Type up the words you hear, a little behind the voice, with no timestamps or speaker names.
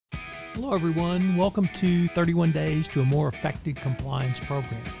Hello, everyone. Welcome to 31 Days to a More Effective Compliance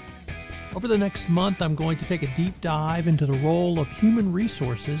Program. Over the next month, I'm going to take a deep dive into the role of human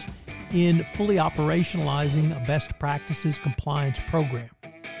resources in fully operationalizing a best practices compliance program.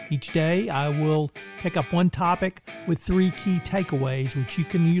 Each day, I will pick up one topic with three key takeaways which you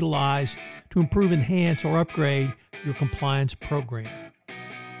can utilize to improve, enhance, or upgrade your compliance program.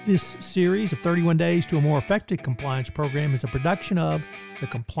 This series of 31 Days to a More Effective Compliance Program is a production of the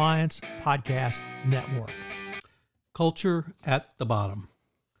Compliance Podcast Network. Culture at the bottom.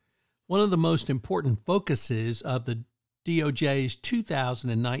 One of the most important focuses of the DOJ's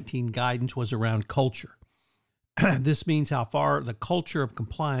 2019 guidance was around culture. This means how far the culture of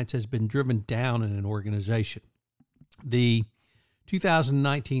compliance has been driven down in an organization. The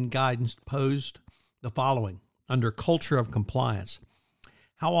 2019 guidance posed the following under culture of compliance.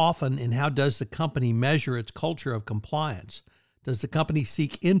 How often and how does the company measure its culture of compliance? Does the company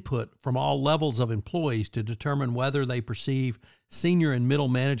seek input from all levels of employees to determine whether they perceive senior and middle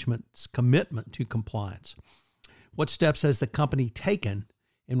management's commitment to compliance? What steps has the company taken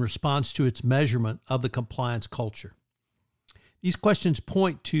in response to its measurement of the compliance culture? These questions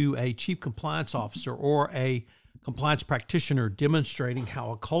point to a chief compliance officer or a compliance practitioner demonstrating how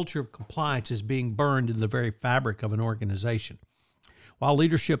a culture of compliance is being burned in the very fabric of an organization. While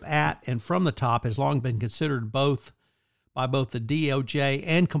leadership at and from the top has long been considered by both the DOJ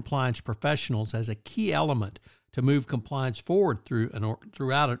and compliance professionals as a key element to move compliance forward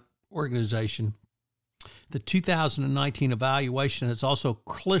throughout an organization, the 2019 evaluation has also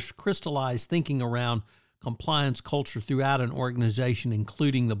crystallized thinking around compliance culture throughout an organization,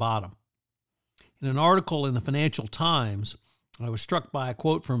 including the bottom. In an article in the Financial Times, I was struck by a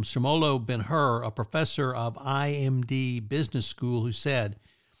quote from Shmuel Ben-Hur, a professor of IMD Business School, who said,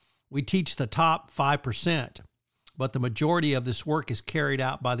 "We teach the top 5%, but the majority of this work is carried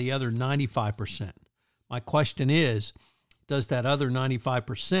out by the other 95%. My question is, does that other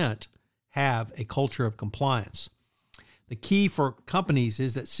 95% have a culture of compliance?" The key for companies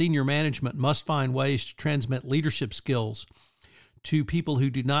is that senior management must find ways to transmit leadership skills to people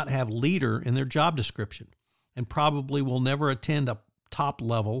who do not have leader in their job description and probably will never attend a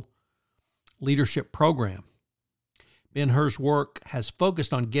top-level leadership program. Ben-Hur's work has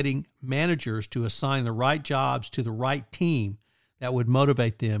focused on getting managers to assign the right jobs to the right team that would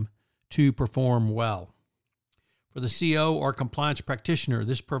motivate them to perform well. For the CO or compliance practitioner,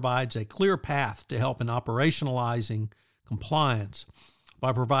 this provides a clear path to help in operationalizing compliance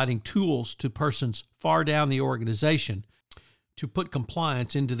by providing tools to persons far down the organization to put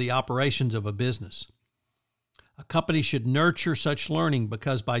compliance into the operations of a business. A company should nurture such learning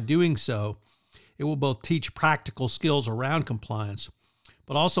because by doing so, it will both teach practical skills around compliance,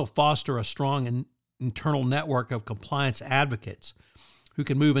 but also foster a strong internal network of compliance advocates who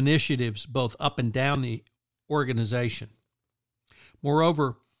can move initiatives both up and down the organization.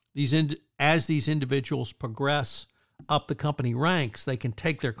 Moreover, as these individuals progress up the company ranks, they can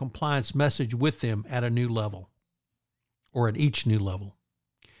take their compliance message with them at a new level, or at each new level.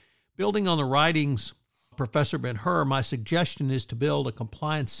 Building on the writings Professor Ben-Hur, my suggestion is to build a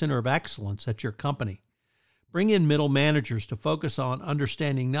compliance center of excellence at your company. Bring in middle managers to focus on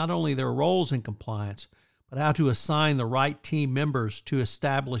understanding not only their roles in compliance, but how to assign the right team members to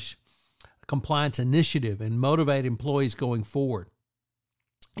establish a compliance initiative and motivate employees going forward.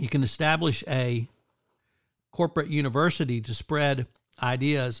 You can establish a corporate university to spread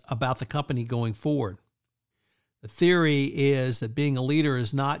ideas about the company going forward. The theory is that being a leader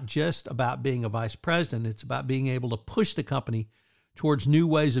is not just about being a vice president. It's about being able to push the company towards new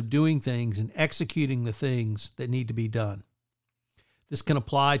ways of doing things and executing the things that need to be done. This can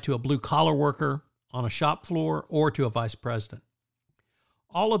apply to a blue-collar worker on a shop floor or to a vice president.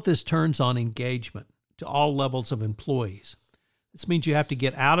 All of this turns on engagement to all levels of employees. This means you have to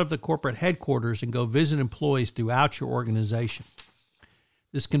get out of the corporate headquarters and go visit employees throughout your organization.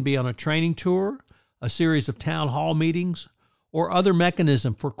 This can be on a training tour, a series of town hall meetings, or other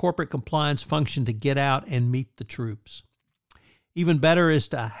mechanism for corporate compliance function to get out and meet the troops. Even better is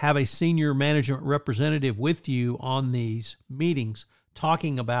to have a senior management representative with you on these meetings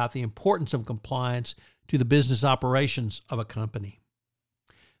talking about the importance of compliance to the business operations of a company.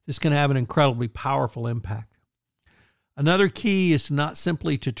 This can have an incredibly powerful impact. Another key is not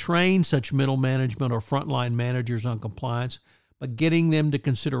simply to train such middle management or frontline managers on compliance, but getting them to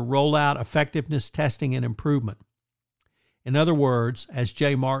consider rollout, effectiveness, testing, and improvement. In other words, as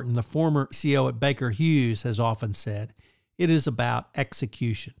Jay Martin, the former CEO at Baker Hughes, has often said, it is about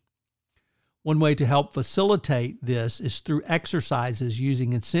execution. One way to help facilitate this is through exercises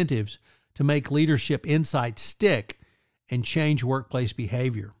using incentives to make leadership insights stick and change workplace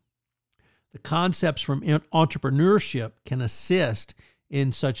behavior. The concepts from entrepreneurship can assist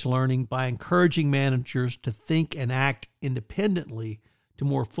in such learning by encouraging managers to think and act independently to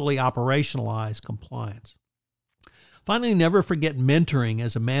more fully operationalize compliance. Finally, never forget mentoring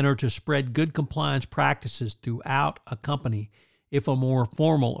as a manner to spread good compliance practices throughout a company if a more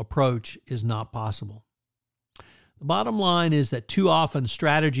formal approach is not possible. The bottom line is that too often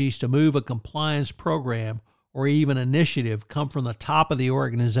strategies to move a compliance program or even initiative come from the top of the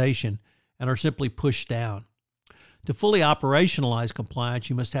organization and are simply pushed down. To fully operationalize compliance,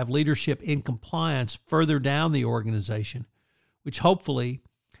 you must have leadership in compliance further down the organization, which hopefully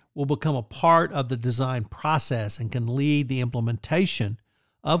will become a part of the design process and can lead the implementation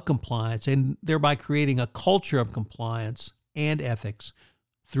of compliance and thereby creating a culture of compliance and ethics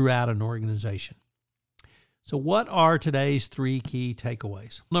throughout an organization. So what are today's 3 key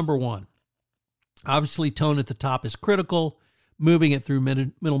takeaways? Number 1, obviously tone at the top is critical. Moving it through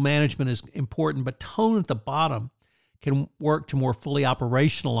middle management is important, but tone at the bottom can work to more fully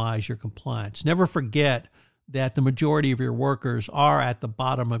operationalize your compliance. Never forget that the majority of your workers are at the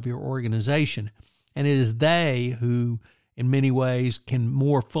bottom of your organization, and it is they who, in many ways, can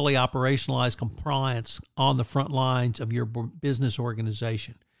more fully operationalize compliance on the front lines of your business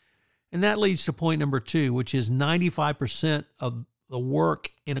organization. And that leads to point number 2, which is 95% of the work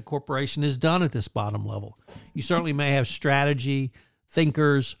in a corporation is done at this bottom level. You certainly may have strategy,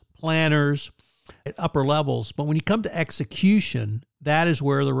 thinkers, planners at upper levels, but when you come to execution, that is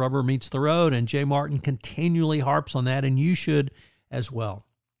where the rubber meets the road, and Jay Martin continually harps on that, and you should as well.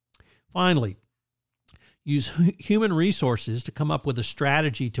 Finally, use human resources to come up with a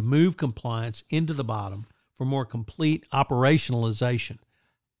strategy to move compliance into the bottom for more complete operationalization.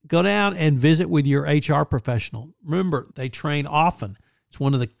 Go down and visit with your HR professional. Remember, they train often. It's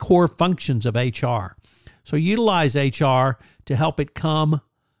one of the core functions of HR. So utilize HR to help it come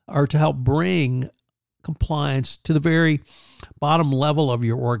or to help bring compliance to the very bottom level of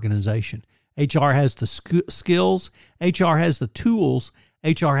your organization. HR has the skills, HR has the tools,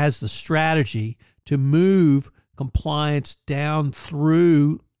 HR has the strategy to move compliance down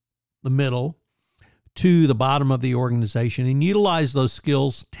through the middle to the bottom of the organization and utilize those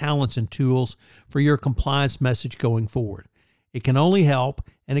skills, talents, and tools for your compliance message going forward. It can only help,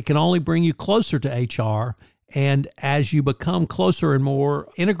 and it can only bring you closer to HR. And as you become closer and more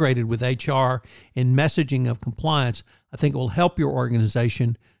integrated with HR in messaging of compliance, I think it will help your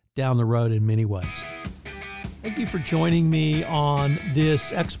organization down the road in many ways. Thank you for joining me on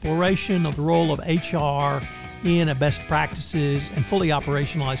this exploration of the role of HR in a best practices and fully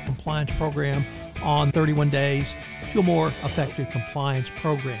operationalized compliance program on 31 Days to a More Effective Compliance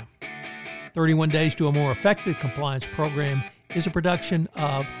Program. 31 Days to a More Effective Compliance Program is a production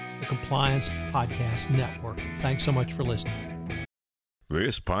of the Compliance Podcast Network. Thanks so much for listening.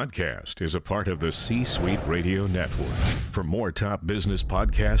 This podcast is a part of the C-Suite Radio Network. For more top business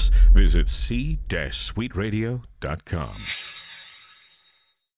podcasts, visit c-suiteradio.com.